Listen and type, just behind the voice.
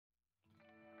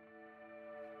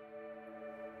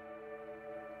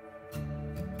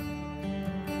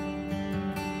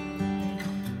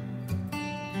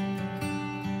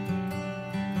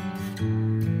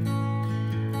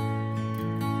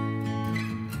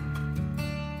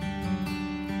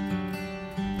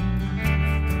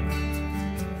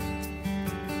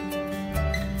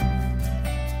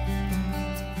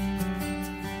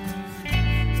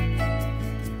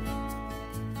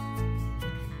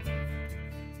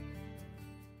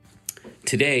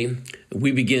Today,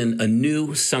 we begin a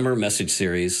new summer message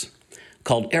series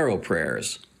called Arrow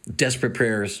Prayers, Desperate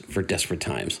Prayers for Desperate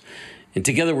Times. And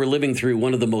together we're living through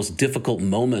one of the most difficult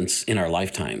moments in our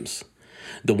lifetimes.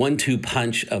 The 1-2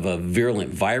 punch of a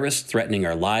virulent virus threatening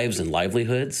our lives and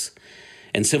livelihoods,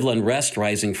 and civil unrest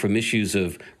rising from issues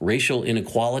of racial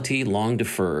inequality long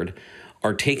deferred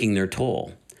are taking their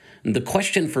toll. And the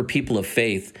question for people of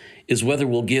faith is whether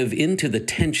we'll give into the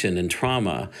tension and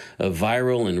trauma of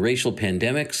viral and racial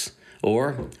pandemics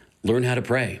or learn how to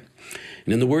pray.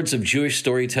 And in the words of Jewish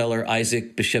storyteller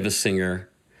Isaac Bashevis Singer,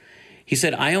 he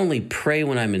said, "I only pray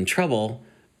when I'm in trouble,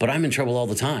 but I'm in trouble all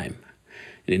the time."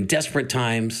 And in desperate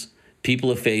times,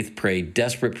 people of faith pray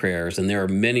desperate prayers, and there are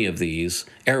many of these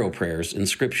arrow prayers in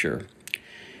Scripture.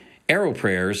 Arrow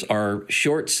prayers are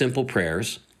short, simple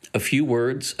prayers, a few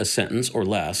words, a sentence or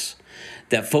less,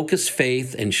 that focus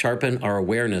faith and sharpen our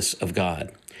awareness of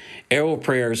God. Arrow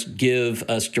prayers give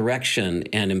us direction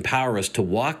and empower us to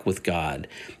walk with God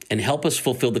and help us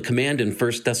fulfill the command in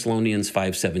 1 Thessalonians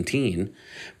 5:17,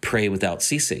 pray without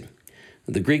ceasing.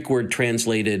 The Greek word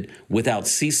translated without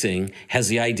ceasing has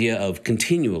the idea of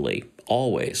continually,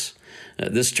 always.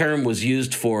 This term was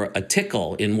used for a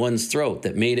tickle in one's throat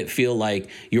that made it feel like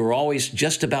you were always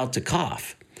just about to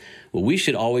cough. Well, we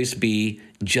should always be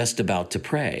just about to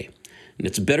pray. And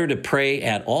it's better to pray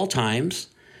at all times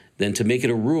than to make it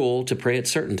a rule to pray at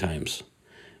certain times.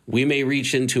 We may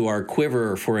reach into our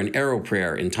quiver for an arrow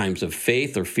prayer in times of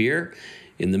faith or fear,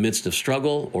 in the midst of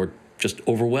struggle, or just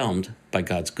overwhelmed by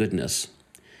God's goodness.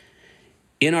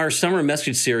 In our summer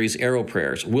message series, Arrow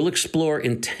Prayers, we'll explore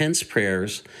intense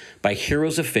prayers by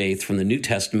heroes of faith from the New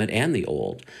Testament and the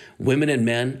Old, women and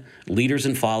men, leaders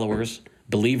and followers,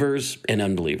 believers and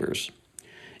unbelievers.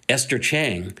 Esther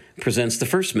Chang presents the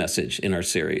first message in our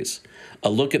series, a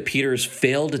look at Peter's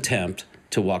failed attempt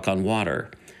to walk on water.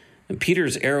 And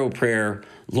Peter's arrow prayer,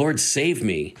 "Lord, save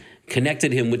me,"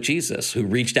 connected him with Jesus, who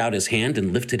reached out his hand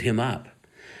and lifted him up.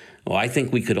 Well, I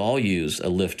think we could all use a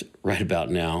lift right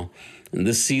about now. And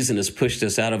this season has pushed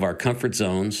us out of our comfort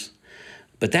zones.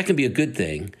 But that can be a good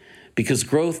thing because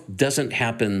growth doesn't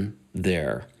happen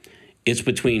there. It's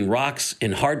between rocks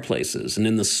and hard places and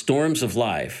in the storms of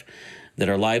life that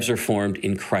our lives are formed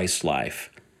in Christ's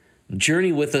life.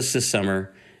 Journey with us this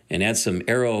summer and add some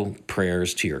arrow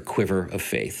prayers to your quiver of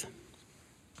faith.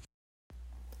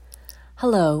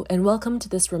 Hello, and welcome to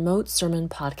this remote sermon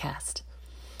podcast.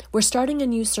 We're starting a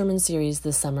new sermon series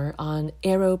this summer on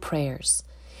arrow prayers.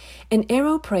 An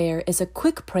arrow prayer is a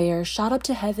quick prayer shot up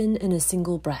to heaven in a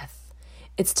single breath.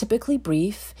 It's typically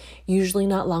brief, usually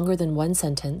not longer than one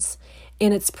sentence,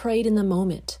 and it's prayed in the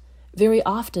moment, very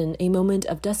often a moment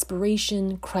of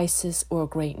desperation, crisis, or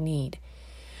great need.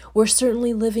 We're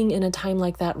certainly living in a time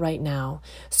like that right now,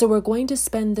 so we're going to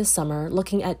spend this summer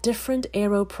looking at different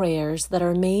arrow prayers that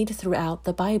are made throughout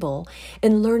the Bible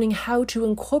and learning how to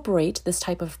incorporate this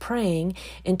type of praying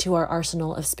into our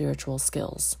arsenal of spiritual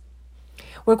skills.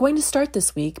 We're going to start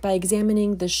this week by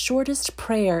examining the shortest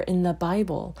prayer in the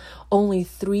Bible, only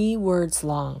 3 words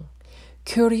long.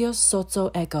 Kyrios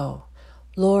sozo ego,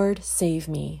 Lord, save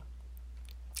me.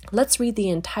 Let's read the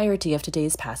entirety of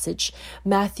today's passage,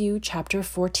 Matthew chapter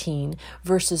 14,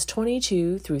 verses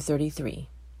 22 through 33.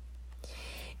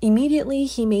 Immediately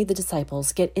he made the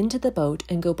disciples get into the boat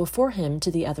and go before him to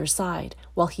the other side,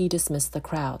 while he dismissed the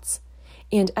crowds.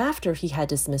 And after he had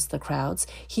dismissed the crowds,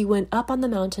 he went up on the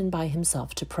mountain by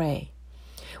himself to pray.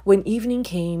 When evening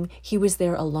came, he was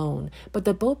there alone, but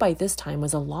the boat by this time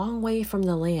was a long way from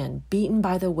the land, beaten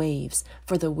by the waves,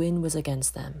 for the wind was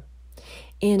against them.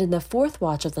 And in the 4th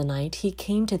watch of the night, he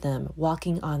came to them,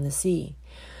 walking on the sea.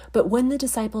 But when the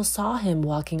disciples saw him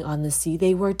walking on the sea,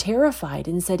 they were terrified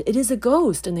and said, "It is a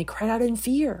ghost," and they cried out in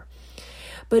fear.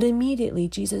 But immediately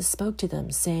Jesus spoke to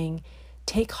them, saying,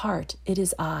 "Take heart, it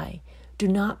is I. Do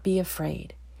not be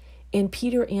afraid." And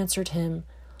Peter answered him,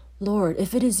 "Lord,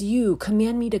 if it is you,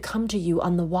 command me to come to you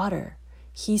on the water."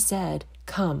 He said,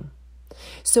 "Come."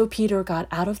 So Peter got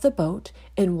out of the boat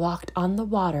and walked on the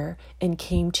water and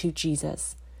came to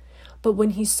Jesus. But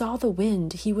when he saw the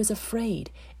wind, he was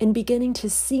afraid, and beginning to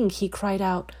sink, he cried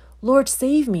out, "Lord,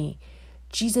 save me."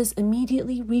 Jesus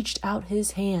immediately reached out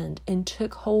his hand and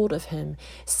took hold of him,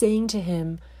 saying to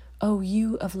him, "O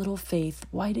you of little faith,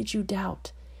 why did you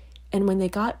doubt?" And when they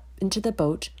got into the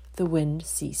boat, the wind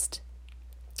ceased.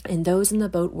 And those in the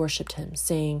boat worshipped him,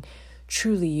 saying,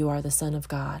 "Truly you are the Son of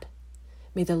God."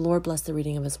 May the Lord bless the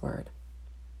reading of his word.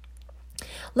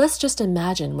 Let's just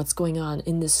imagine what's going on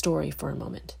in this story for a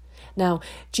moment. Now,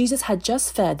 Jesus had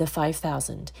just fed the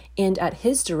 5,000, and at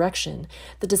his direction,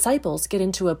 the disciples get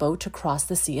into a boat to cross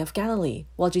the Sea of Galilee,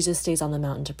 while Jesus stays on the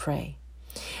mountain to pray.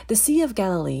 The Sea of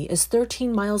Galilee is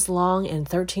 13 miles long and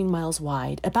 13 miles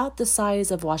wide, about the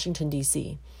size of Washington,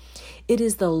 D.C. It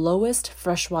is the lowest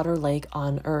freshwater lake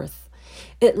on Earth.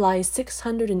 It lies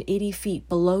 680 feet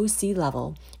below sea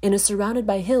level and is surrounded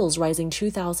by hills rising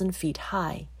 2,000 feet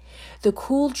high. The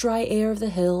cool, dry air of the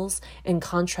hills, in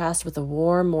contrast with the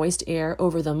warm, moist air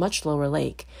over the much lower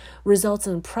lake, results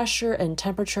in pressure and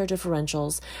temperature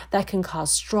differentials that can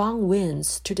cause strong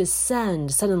winds to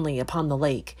descend suddenly upon the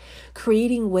lake,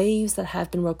 creating waves that have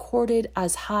been recorded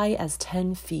as high as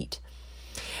 10 feet.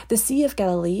 The Sea of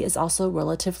Galilee is also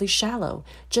relatively shallow,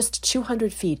 just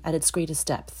 200 feet at its greatest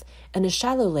depth, and a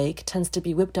shallow lake tends to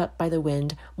be whipped up by the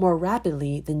wind more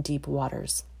rapidly than deep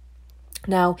waters.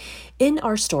 Now, in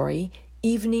our story,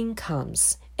 evening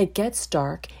comes. It gets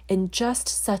dark, and just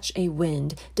such a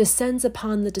wind descends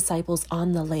upon the disciples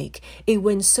on the lake, a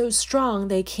wind so strong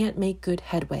they can't make good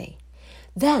headway.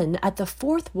 Then, at the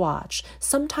fourth watch,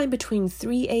 sometime between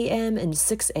 3 a.m. and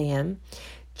 6 a.m.,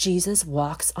 Jesus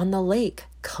walks on the lake,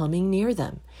 coming near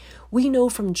them. We know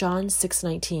from John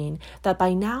 6:19 that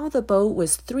by now the boat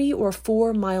was 3 or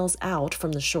 4 miles out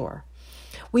from the shore.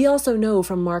 We also know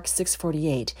from Mark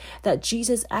 6:48 that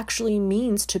Jesus actually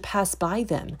means to pass by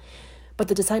them, but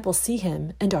the disciples see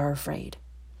him and are afraid.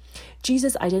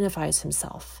 Jesus identifies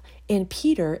himself, and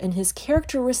Peter, in his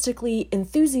characteristically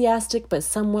enthusiastic but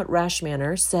somewhat rash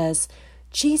manner, says,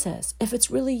 "Jesus, if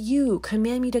it's really you,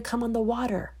 command me to come on the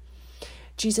water."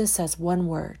 Jesus says one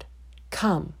word,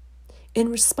 "Come." In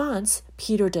response,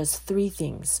 Peter does 3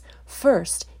 things.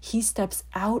 First, he steps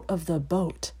out of the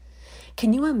boat.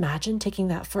 Can you imagine taking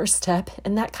that first step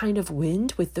in that kind of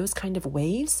wind with those kind of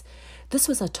waves? This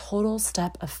was a total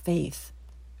step of faith.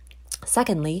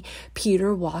 Secondly,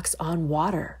 Peter walks on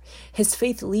water. His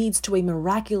faith leads to a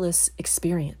miraculous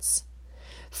experience.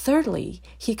 Thirdly,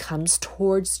 he comes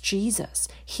towards Jesus.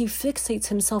 He fixates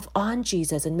himself on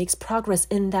Jesus and makes progress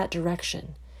in that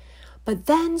direction. But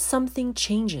then something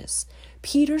changes.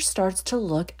 Peter starts to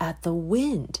look at the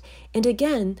wind. And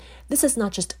again, this is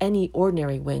not just any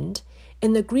ordinary wind.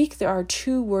 In the Greek, there are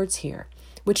 2 words here,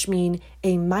 which mean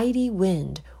a mighty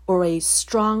wind or a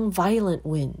strong, violent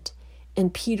wind.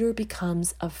 And Peter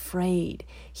becomes afraid.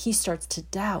 He starts to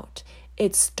doubt.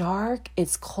 It's dark,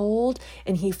 it's cold,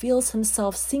 and he feels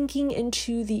himself sinking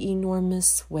into the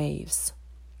enormous waves.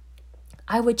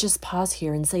 I would just pause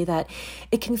here and say that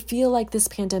it can feel like this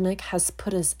pandemic has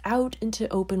put us out into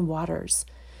open waters.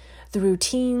 The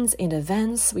routines and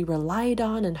events we relied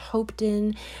on and hoped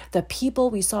in, the people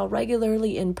we saw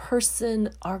regularly in person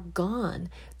are gone.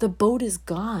 The boat is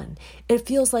gone. It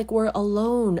feels like we're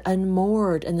alone,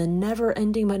 unmoored in the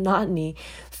never-ending monotony,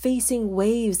 facing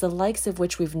waves the likes of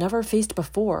which we've never faced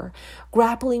before,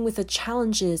 grappling with the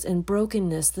challenges and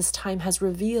brokenness this time has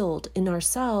revealed in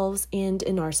ourselves and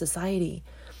in our society.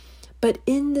 But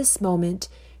in this moment,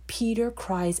 Peter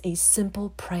cries a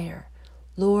simple prayer,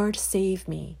 "Lord, save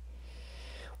me."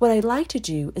 What I'd like to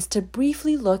do is to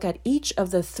briefly look at each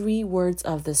of the 3 words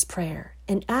of this prayer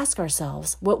and ask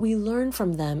ourselves what we learn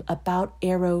from them about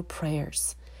arrow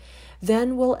prayers.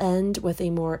 Then we'll end with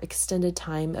a more extended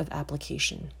time of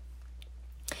application.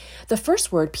 The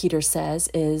first word Peter says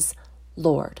is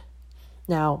Lord.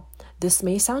 Now, this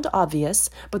may sound obvious,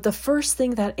 but the first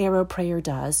thing that arrow prayer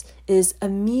does is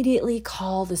immediately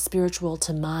call the spiritual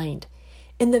to mind.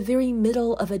 In the very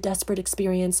middle of a desperate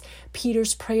experience,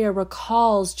 Peter's prayer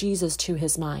recalls Jesus to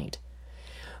his mind.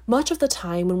 Much of the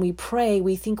time when we pray,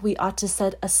 we think we ought to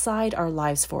set aside our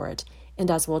lives for it. And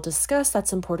as we'll discuss,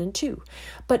 that's important too.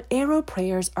 But arrow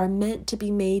prayers are meant to be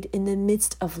made in the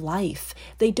midst of life.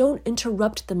 They don't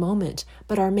interrupt the moment,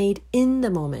 but are made in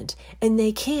the moment. And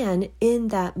they can, in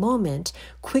that moment,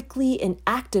 quickly and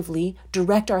actively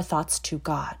direct our thoughts to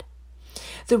God.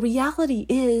 The reality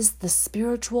is the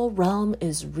spiritual realm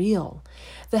is real.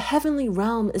 The heavenly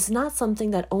realm is not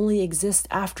something that only exists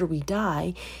after we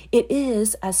die. It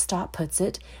is, as Stott puts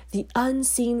it, the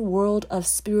unseen world of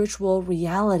spiritual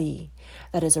reality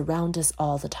that is around us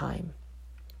all the time.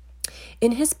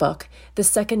 In his book, The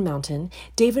Second Mountain,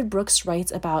 David Brooks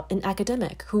writes about an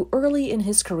academic who early in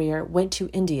his career went to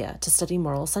India to study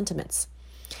moral sentiments.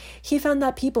 He found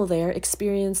that people there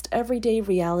experienced everyday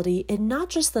reality in not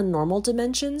just the normal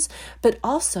dimensions, but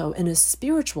also in a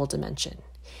spiritual dimension.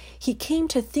 He came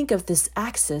to think of this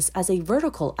axis as a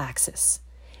vertical axis.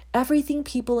 Everything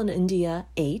people in India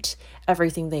ate,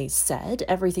 everything they said,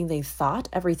 everything they thought,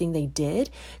 everything they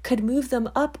did, could move them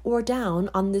up or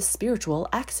down on this spiritual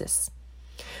axis.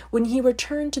 When he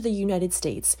returned to the United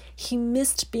States, he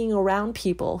missed being around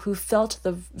people who felt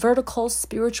the vertical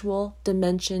spiritual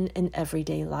dimension in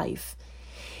everyday life.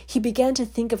 He began to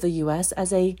think of the U.S.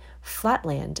 as a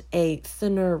flatland, a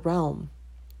thinner realm.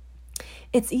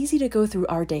 It's easy to go through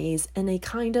our days in a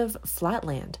kind of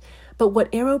flatland, but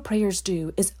what arrow prayers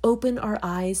do is open our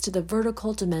eyes to the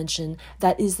vertical dimension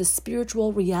that is the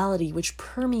spiritual reality which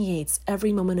permeates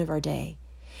every moment of our day.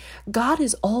 God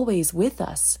is always with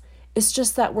us. It's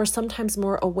just that we're sometimes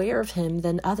more aware of Him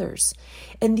than others.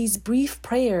 And these brief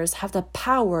prayers have the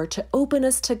power to open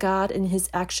us to God and His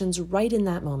actions right in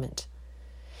that moment.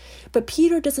 But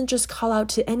Peter doesn't just call out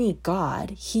to any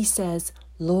God. He says,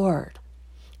 Lord.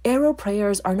 Arrow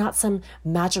prayers are not some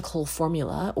magical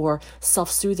formula or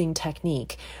self-soothing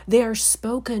technique. They are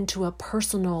spoken to a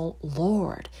personal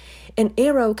Lord. An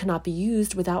arrow cannot be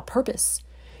used without purpose.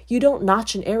 You don't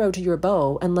notch an arrow to your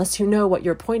bow unless you know what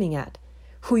you're pointing at,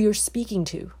 who you're speaking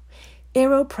to.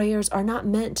 Arrow prayers are not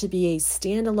meant to be a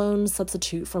standalone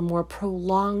substitute for more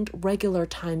prolonged, regular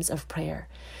times of prayer,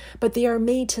 but they are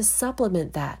made to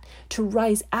supplement that, to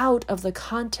rise out of the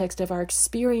context of our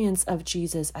experience of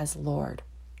Jesus as Lord.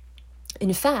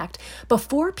 In fact,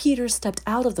 before Peter stepped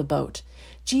out of the boat,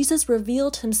 Jesus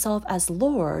revealed Himself as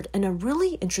Lord in a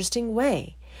really interesting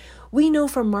way. We know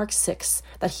from Mark 6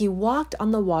 that He walked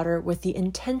on the water with the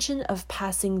intention of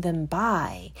passing them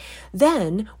by.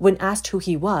 Then, when asked who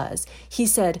He was, He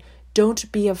said,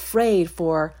 "Don't be afraid,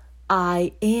 for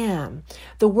I am."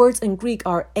 The words in Greek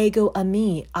are ego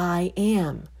eimi, I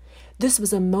am. This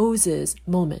was a Moses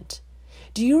moment.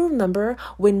 Do you remember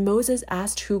when Moses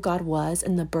asked who God was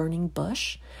in the burning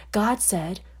bush? God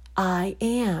said, I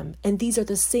am. And these are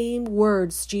the same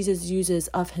words Jesus uses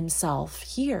of Himself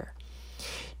here.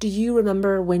 Do you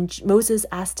remember when Moses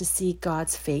asked to see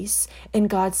God's face and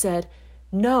God said,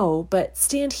 no, but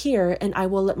stand here and I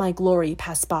will let my glory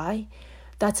pass by?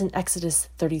 That's in Exodus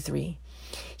 33.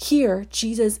 Here,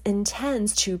 Jesus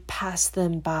intends to pass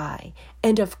them by.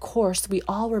 And of course, we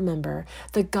all remember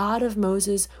the God of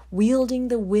Moses wielding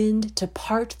the wind to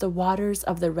part the waters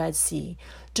of the Red Sea,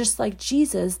 just like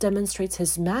Jesus demonstrates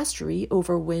His mastery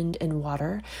over wind and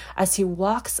water as He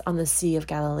walks on the Sea of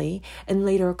Galilee and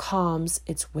later calms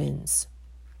its winds.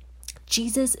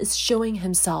 Jesus is showing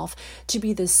Himself to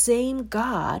be the same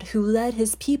God who led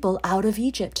His people out of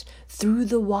Egypt through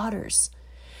the waters.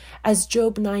 As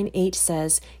Job 9:8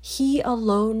 says, He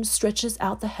alone stretches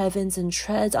out the heavens and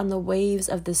treads on the waves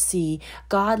of the sea.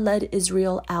 God led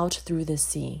Israel out through the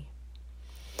sea.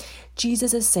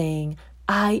 Jesus is saying,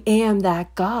 I am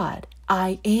that God.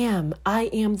 I am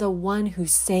the one who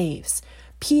saves.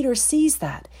 Peter sees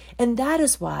that, and that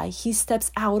is why he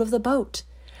steps out of the boat.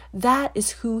 That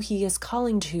is who he is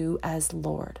calling to as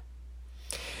Lord.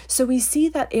 So we see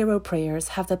that arrow prayers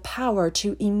have the power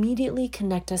to immediately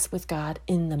connect us with God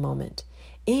in the moment,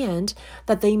 and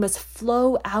that they must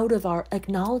flow out of our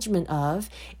acknowledgement of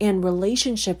and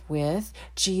relationship with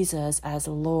Jesus as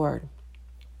Lord.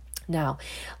 Now,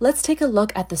 let's take a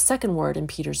look at the second word in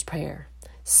Peter's prayer,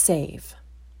 save.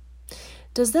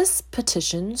 Does this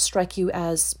petition strike you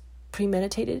as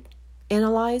premeditated,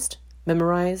 analyzed,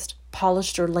 memorized,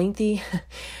 polished, or lengthy?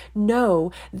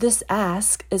 No, this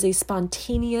ask is a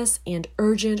spontaneous and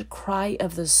urgent cry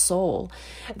of the soul.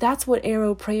 That's what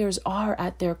arrow prayers are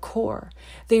at their core.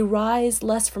 They rise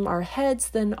less from our heads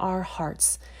than our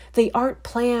hearts. They aren't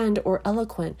planned or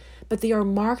eloquent, but they are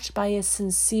marked by a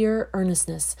sincere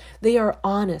earnestness. They are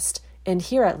honest, and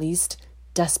here at least,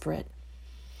 desperate.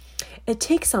 It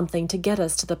takes something to get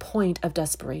us to the point of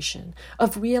desperation,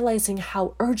 of realizing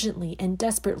how urgently and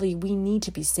desperately we need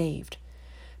to be saved.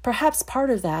 Perhaps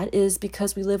part of that is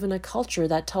because we live in a culture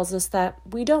that tells us that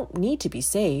we don't need to be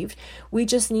saved. We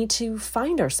just need to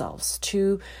find ourselves,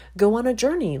 to go on a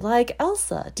journey like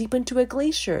Elsa deep into a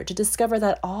glacier to discover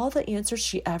that all the answers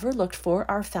she ever looked for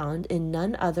are found in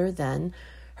none other than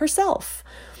herself.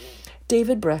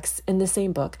 David Brooks, in the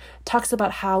same book, talks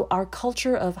about how our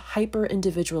culture of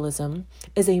hyper-individualism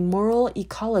is a moral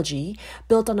ecology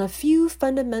built on a few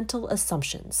fundamental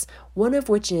assumptions, one of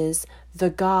which is the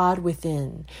God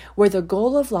within, where the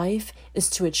goal of life is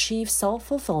to achieve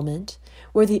self-fulfillment,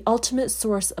 where the ultimate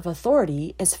source of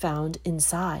authority is found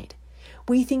inside.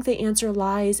 We think the answer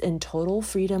lies in total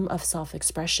freedom of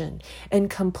self-expression and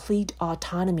complete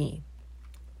autonomy.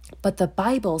 But the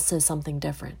Bible says something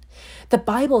different. The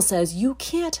Bible says you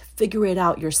can't figure it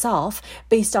out yourself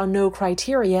based on no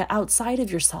criteria outside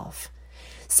of yourself.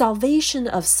 Salvation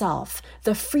of self,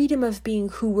 the freedom of being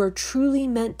who we're truly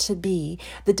meant to be,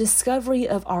 the discovery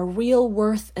of our real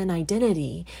worth and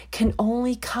identity can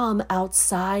only come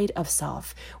outside of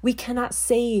self. We cannot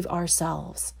save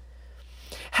ourselves.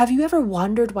 Have you ever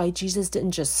wondered why Jesus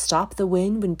didn't just stop the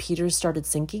wind when Peter started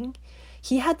sinking?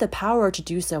 He had the power to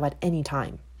do so at any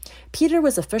time. Peter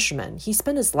was a fisherman. He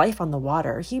spent his life on the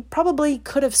water. He probably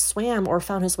could have swam or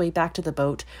found his way back to the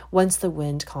boat once the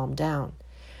wind calmed down.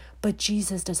 But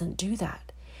Jesus doesn't do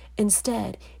that.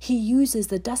 Instead, he uses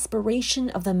the desperation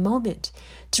of the moment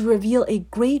to reveal a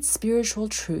great spiritual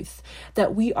truth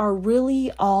that we are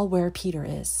really all where Peter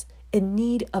is, in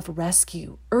need of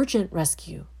rescue, urgent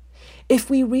rescue. If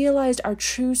we realized our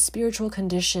true spiritual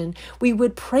condition, we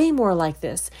would pray more like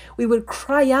this. We would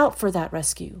cry out for that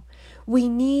rescue. We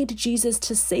need Jesus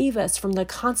to save us from the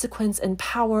consequence and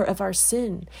power of our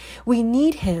sin. We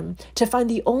need him to find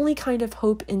the only kind of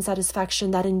hope and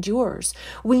satisfaction that endures.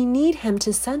 We need him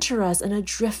to center us in a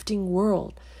drifting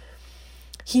world.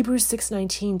 Hebrews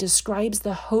 6:19 describes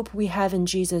the hope we have in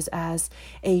Jesus as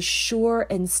a sure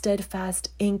and steadfast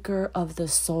anchor of the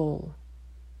soul.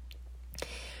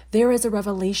 There is a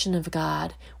revelation of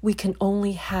God we can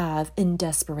only have in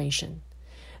desperation.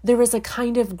 There is a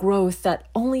kind of growth that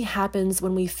only happens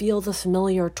when we feel the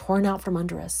familiar torn out from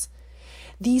under us.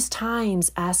 These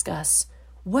times ask us,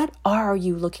 what are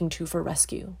you looking to for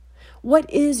rescue? What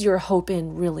is your hope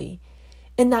in, really?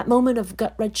 In that moment of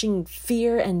gut-wrenching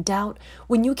fear and doubt,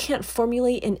 when you can't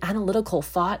formulate an analytical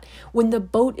thought, when the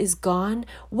boat is gone,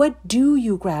 what do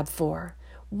you grab for?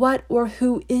 What or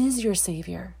who is your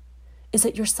Savior? Is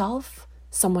it yourself,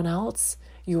 someone else,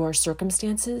 your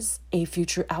circumstances, a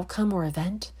future outcome or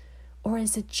event? Or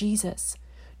is it Jesus?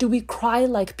 Do we cry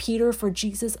like Peter for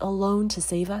Jesus alone to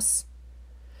save us?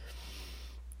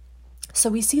 So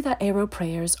we see that arrow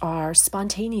prayers are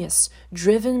spontaneous,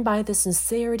 driven by the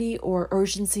sincerity or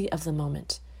urgency of the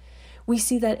moment. We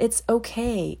see that it's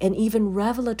okay and even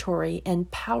revelatory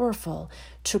and powerful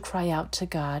to cry out to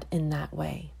God in that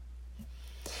way.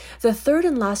 The third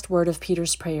and last word of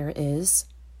Peter's prayer is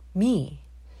me.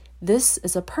 This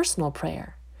is a personal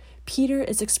prayer. Peter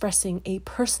is expressing a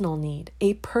personal need,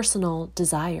 a personal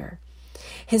desire.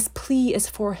 His plea is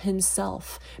for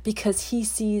himself because he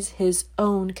sees his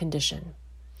own condition.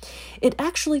 It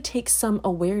actually takes some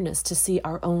awareness to see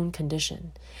our own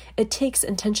condition. It takes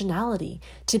intentionality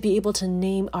to be able to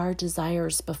name our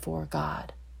desires before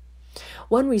God.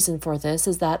 One reason for this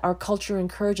is that our culture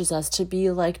encourages us to be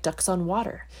like ducks on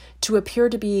water, to appear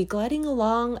to be gliding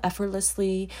along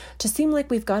effortlessly, to seem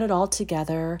like we've got it all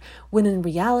together, when in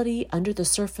reality, under the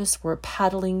surface, we're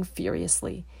paddling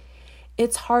furiously.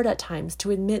 It's hard at times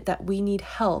to admit that we need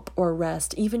help or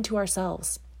rest, even to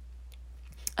ourselves.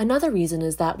 Another reason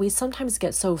is that we sometimes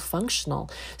get so functional,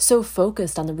 so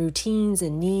focused on the routines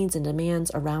and needs and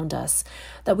demands around us,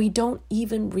 that we don't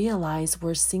even realize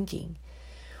we're sinking.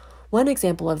 One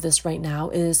example of this right now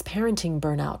is parenting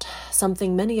burnout,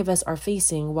 something many of us are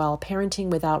facing while parenting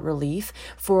without relief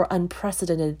for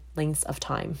unprecedented lengths of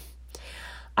time.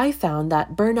 I found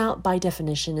that burnout by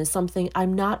definition is something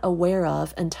I'm not aware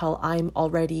of until I'm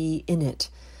already in it.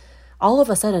 All of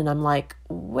a sudden, I'm like,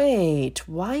 wait,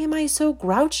 why am I so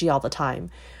grouchy all the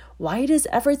time? Why does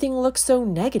everything look so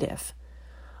negative?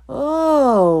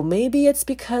 Oh, maybe it's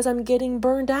because I'm getting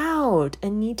burned out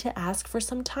and need to ask for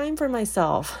some time for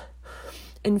myself.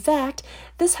 In fact,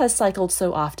 this has cycled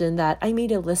so often that I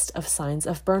made a list of signs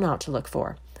of burnout to look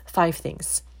for. 5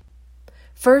 things.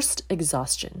 First,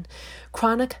 exhaustion.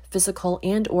 Chronic physical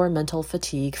and/or mental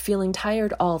fatigue, feeling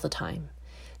tired all the time.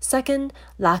 Second,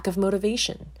 lack of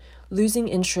motivation. Losing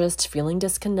interest, feeling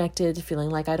disconnected,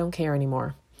 feeling like I don't care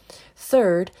anymore.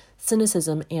 Third,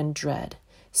 cynicism and dread.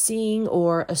 Seeing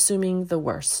or assuming the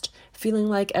worst, feeling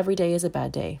like every day is a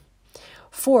bad day.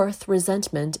 Fourth,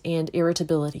 resentment and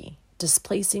irritability.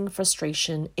 Displacing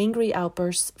frustration, angry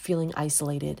outbursts, feeling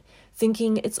isolated,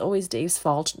 thinking it's always Dave's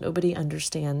fault, nobody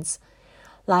understands.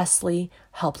 Lastly,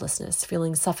 helplessness,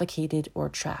 feeling suffocated or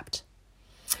trapped.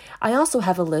 I also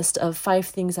have a list of 5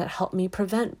 things that help me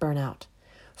prevent burnout.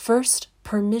 First,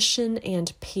 permission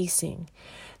and pacing.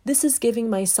 This is giving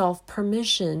myself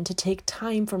permission to take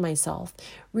time for myself,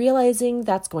 realizing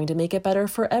that's going to make it better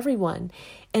for everyone.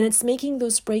 And it's making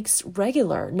those breaks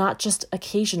regular, not just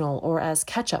occasional or as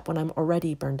catch-up when I'm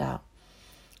already burned out.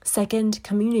 Second,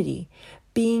 community,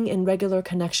 being in regular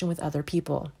connection with other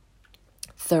people.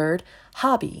 Third,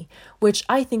 hobby, which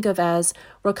I think of as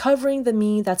recovering the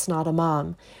me that's not a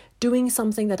mom, doing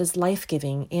something that is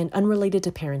life-giving and unrelated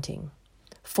to parenting.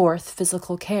 Fourth,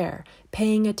 physical care,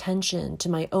 paying attention to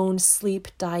my own sleep,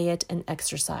 diet, and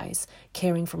exercise,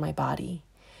 caring for my body.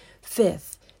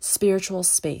 Fifth, spiritual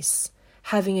space,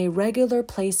 having a regular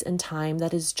place and time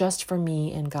that is just for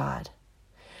me and God.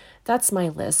 That's my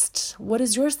list. What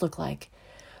does yours look like?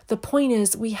 The point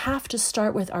is, we have to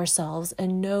start with ourselves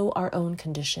and know our own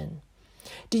condition.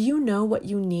 Do you know what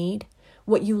you need,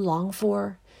 what you long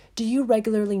for? Do you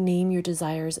regularly name your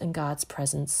desires in God's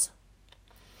presence?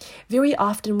 Very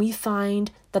often we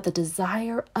find that the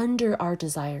desire under our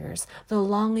desires, the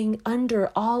longing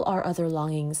under all our other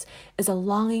longings, is a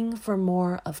longing for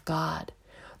more of God.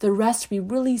 The rest we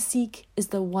really seek is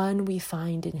the one we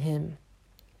find in Him.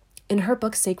 In her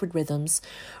book, Sacred Rhythms,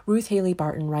 Ruth Haley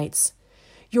Barton writes,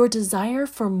 "Your desire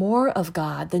for more of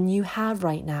God than you have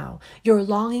right now, your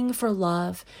longing for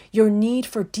love, your need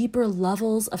for deeper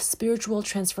levels of spiritual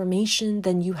transformation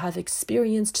than you have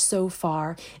experienced so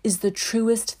far is the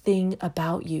truest thing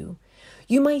about you.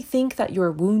 You might think that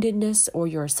your woundedness or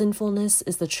your sinfulness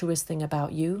is the truest thing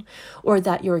about you, or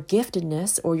that your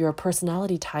giftedness or your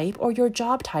personality type or your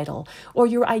job title or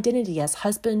your identity as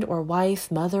husband or wife,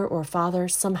 mother or father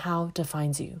somehow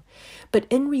defines you. But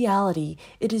in reality,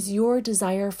 it is your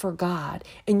desire for God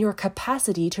and your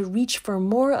capacity to reach for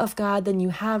more of God than you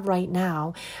have right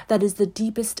now that is the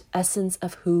deepest essence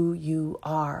of who you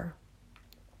are."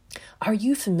 Are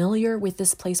you familiar with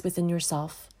this place within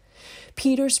yourself?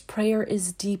 Peter's prayer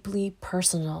is deeply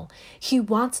personal. He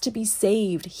wants to be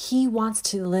saved. He wants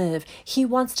to live. He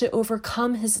wants to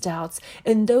overcome his doubts.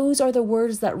 And those are the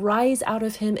words that rise out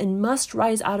of him and must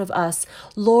rise out of us.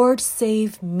 Lord,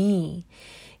 save me.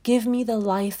 Give me the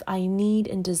life I need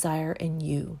and desire in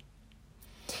you.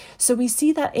 So we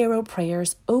see that arrow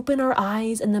prayers open our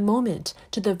eyes in the moment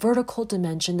to the vertical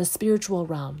dimension, the spiritual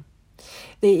realm.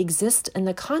 They exist in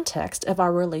the context of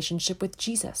our relationship with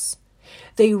Jesus.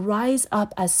 They rise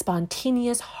up as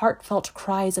spontaneous, heartfelt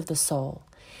cries of the soul,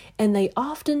 and they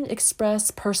often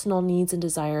express personal needs and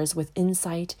desires with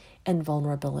insight and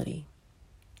vulnerability.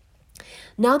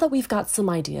 Now that we've got some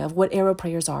idea of what arrow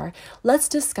prayers are, let's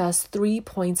discuss 3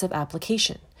 points of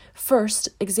application. First,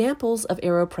 examples of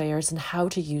arrow prayers and how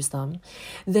to use them.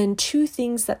 Then 2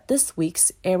 things that this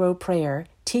week's arrow prayer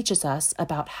teaches us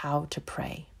about how to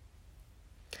pray.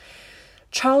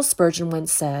 Charles Spurgeon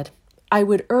once said, "I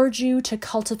would urge you to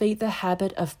cultivate the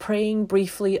habit of praying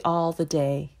briefly all the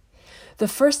day." The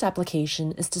first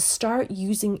application is to start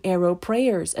using arrow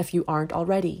prayers if you aren't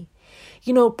already.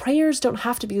 Prayers don't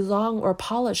have to be long or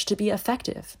polished to be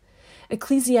effective.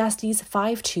 Ecclesiastes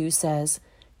 5:2 says,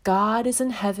 "God is in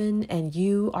heaven and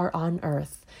you are on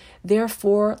earth.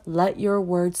 Therefore, let your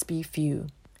words be few."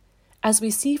 As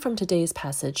we see from today's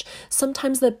passage,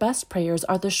 sometimes the best prayers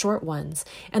are the short ones,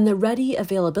 and the ready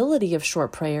availability of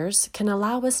short prayers can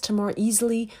allow us to more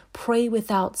easily pray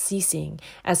without ceasing,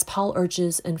 as Paul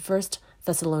urges in 1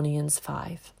 Thessalonians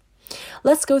 5.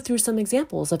 Let's go through some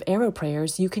examples of arrow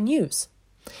prayers you can use.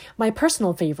 My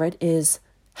personal favorite is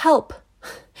 "help,"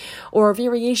 or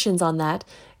variations on that,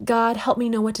 "God, help me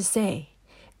know what to say."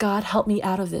 "God, help me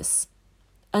out of this."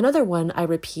 Another one I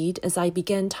repeat as I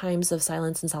begin times of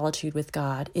silence and solitude with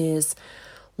God is,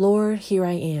 "Lord, here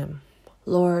I am.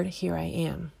 Lord, here I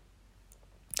am."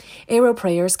 Arrow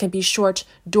prayers can be short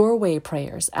doorway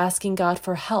prayers, asking God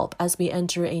for help as we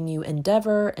enter a new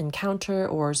endeavor, encounter,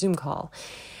 or Zoom call.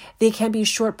 They can be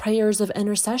short prayers of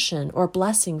intercession or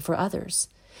blessing for others.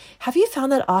 Have you found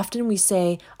that often we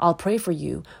say, "I'll pray for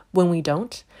you," when we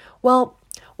don't? Well,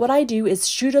 what I do is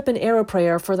shoot up an arrow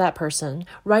prayer for that person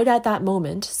right at that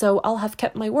moment, so I'll have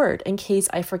kept my word in case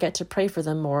I forget to pray for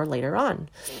them more later on.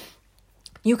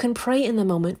 You can pray in the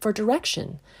moment for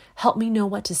direction. Help me know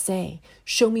what to say.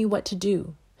 Show me what to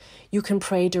do. You can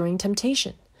pray during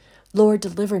temptation. Lord,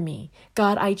 deliver me.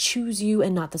 God, I choose you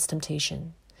and not this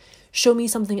temptation. Show me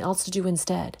something else to do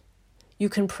instead. You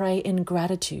can pray in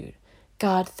gratitude.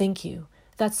 God, thank you.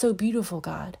 That's so beautiful,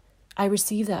 God. I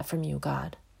receive that from you,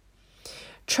 God.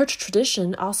 Church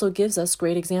tradition also gives us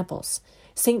great examples.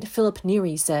 St. Philip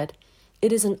Neri said,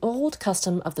 "It is an old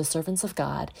custom of the servants of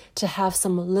God to have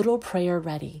some little prayer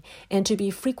ready, and to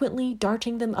be frequently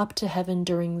darting them up to heaven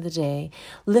during the day,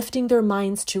 lifting their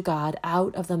minds to God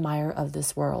out of the mire of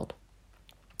this world."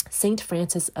 St.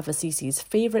 Francis of Assisi's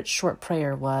favorite short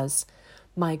prayer was,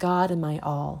 "My God and my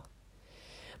all."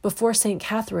 Before St.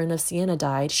 Catherine of Siena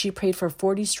died, she prayed for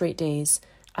 40 straight days,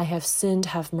 "I have sinned,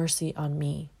 have mercy on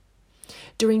me."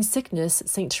 During sickness,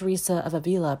 St. Teresa of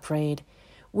Avila prayed,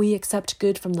 "We accept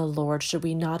good from the Lord, should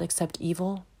we not accept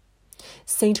evil?"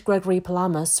 St. Gregory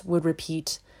Palamas would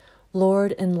repeat,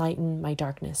 "Lord, enlighten my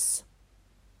darkness."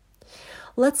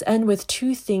 Let's end with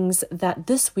 2 things that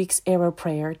this week's arrow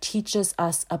prayer teaches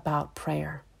us about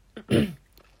prayer.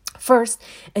 First,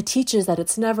 it teaches that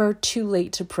it's never too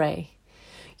late to pray.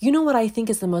 You know what I think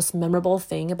is the most memorable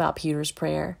thing about Peter's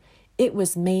prayer? It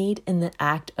was made in the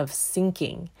act of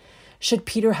sinking. Should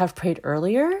Peter have prayed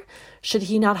earlier? Should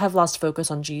he not have lost focus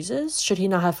on Jesus? Should he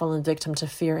not have fallen victim to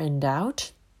fear and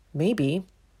doubt? Maybe,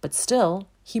 but still,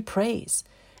 he prays.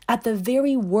 At the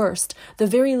very worst, the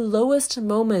very lowest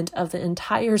moment of the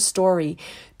entire story,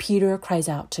 Peter cries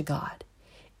out to God.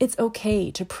 It's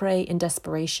okay to pray in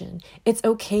desperation. It's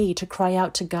okay to cry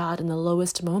out to God in the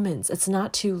lowest moments. It's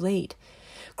not too late.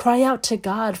 Cry out to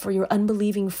God for your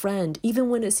unbelieving friend, even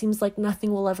when it seems like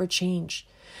nothing will ever change.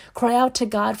 Cry out to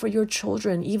God for your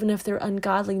children, even if their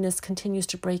ungodliness continues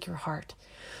to break your heart.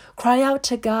 Cry out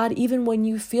to God even when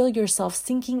you feel yourself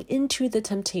sinking into the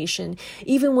temptation,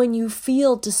 even when you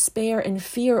feel despair and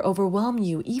fear overwhelm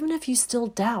you, even if you still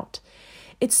doubt.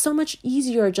 It's so much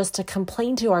easier just to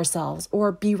complain to ourselves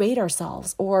or berate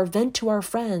ourselves or vent to our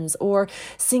friends or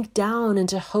sink down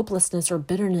into hopelessness or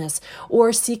bitterness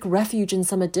or seek refuge in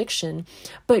some addiction,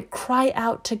 but cry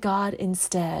out to God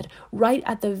instead, right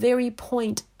at the very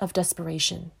point of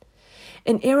desperation.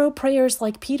 And arrow prayers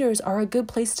like Peter's are a good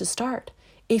place to start.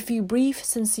 A few brief,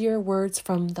 sincere words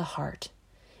from the heart.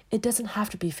 It doesn't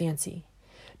have to be fancy.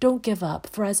 Don't give up,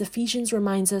 for as Ephesians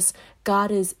reminds us,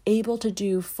 God is able to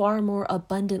do far more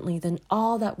abundantly than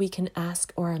all that we can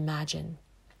ask or imagine.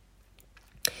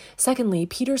 Secondly,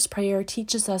 Peter's prayer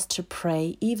teaches us to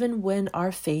pray even when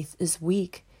our faith is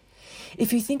weak.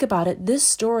 If you think about it, this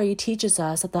story teaches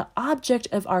us that the object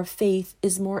of our faith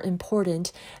is more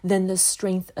important than the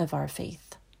strength of our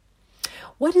faith.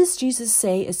 What does Jesus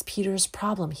say is Peter's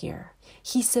problem here?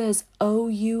 He says, "O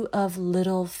you of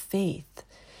little faith."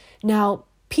 Now,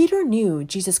 Peter knew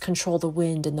Jesus controlled the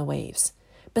wind and the waves.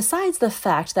 Besides the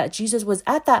fact that Jesus was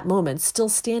at that moment still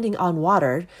standing on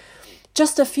water,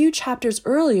 just a few chapters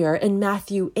earlier in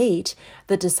Matthew 8,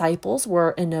 the disciples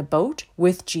were in a boat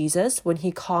with Jesus when he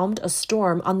calmed a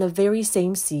storm on the very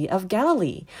same Sea of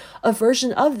Galilee. A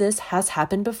version of this has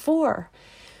happened before.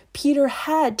 Peter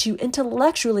had to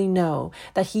intellectually know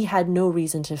that he had no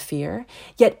reason to fear,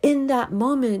 yet in that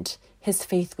moment, his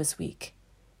faith was weak.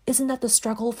 Isn't that the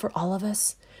struggle for all of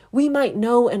us? We might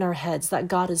know in our heads that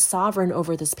God is sovereign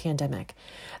over this pandemic,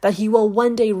 that he will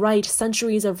one day right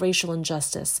centuries of racial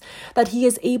injustice, that he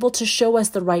is able to show us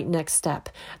the right next step,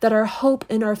 that our hope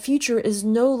in our future is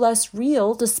no less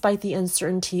real despite the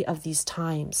uncertainty of these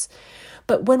times.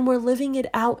 But when we're living it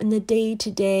out in the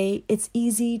day-to-day, it's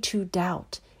easy to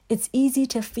doubt. It's easy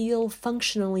to feel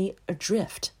functionally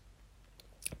adrift.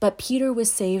 But Peter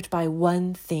was saved by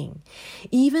one thing.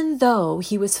 Even though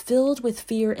he was filled with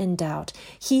fear and doubt,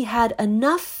 he had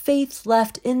enough faith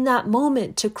left in that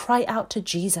moment to cry out to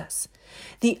Jesus.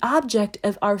 The object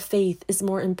of our faith is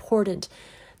more important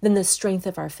than the strength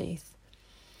of our faith.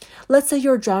 Let's say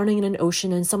you're drowning in an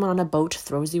ocean and someone on a boat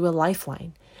throws you a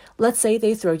lifeline. Let's say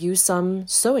they throw you some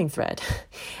sewing thread.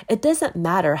 It doesn't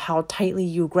matter how tightly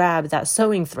you grab that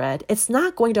sewing thread. It's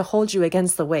not going to hold you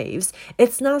against the waves.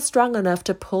 It's not strong enough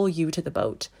to pull you to the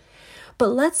boat. But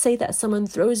let's say that someone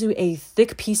throws you a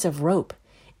thick piece of rope.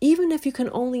 Even if you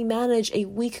can only manage a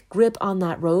weak grip on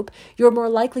that rope, you're more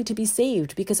likely to be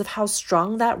saved because of how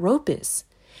strong that rope is.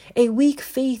 A weak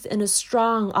faith in a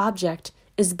strong object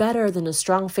is better than a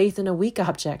strong faith in a weak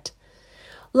object.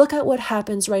 Look at what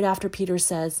happens right after Peter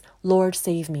says, "Lord,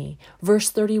 save me." Verse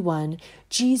 31,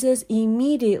 Jesus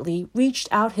immediately reached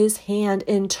out his hand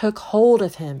and took hold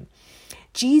of him.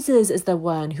 Jesus is the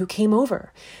one who came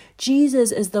over.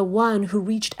 Jesus is the one who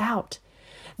reached out.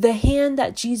 The hand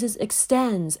that Jesus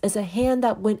extends is a hand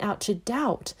that went out to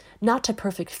doubt, not to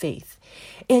perfect faith.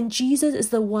 And Jesus is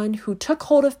the one who took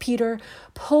hold of Peter,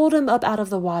 pulled him up out of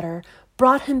the water,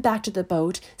 brought him back to the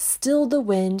boat, stilled the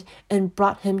wind, and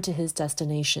brought him to his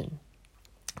destination.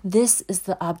 This is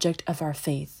the object of our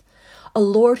faith. A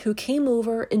Lord who came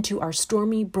over into our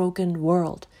stormy, broken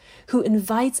world, who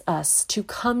invites us to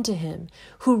come to him,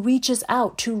 who reaches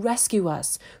out to rescue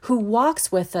us, who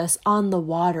walks with us on the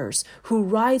waters, who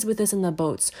rides with us in the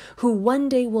boats, who one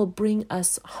day will bring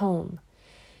us home.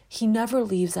 He never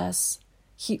leaves us.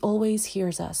 He always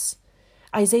hears us.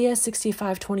 Isaiah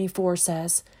 65:24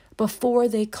 says, "Before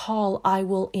they call, I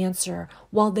will answer.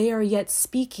 While they are yet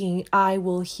speaking, I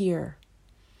will hear."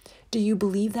 Do you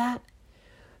believe that?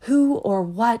 Who or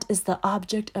what is the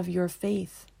object of your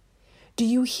faith? Do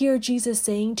you hear Jesus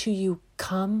saying to you,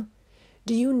 "Come"?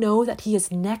 Do you know that he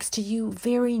is next to you,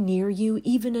 very near you,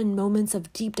 even in moments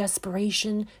of deep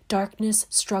desperation, darkness,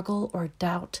 struggle, or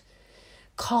doubt?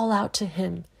 Call out to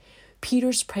him.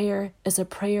 Peter's prayer is a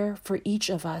prayer for each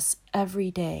of us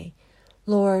every day.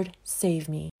 Lord, save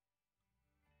me.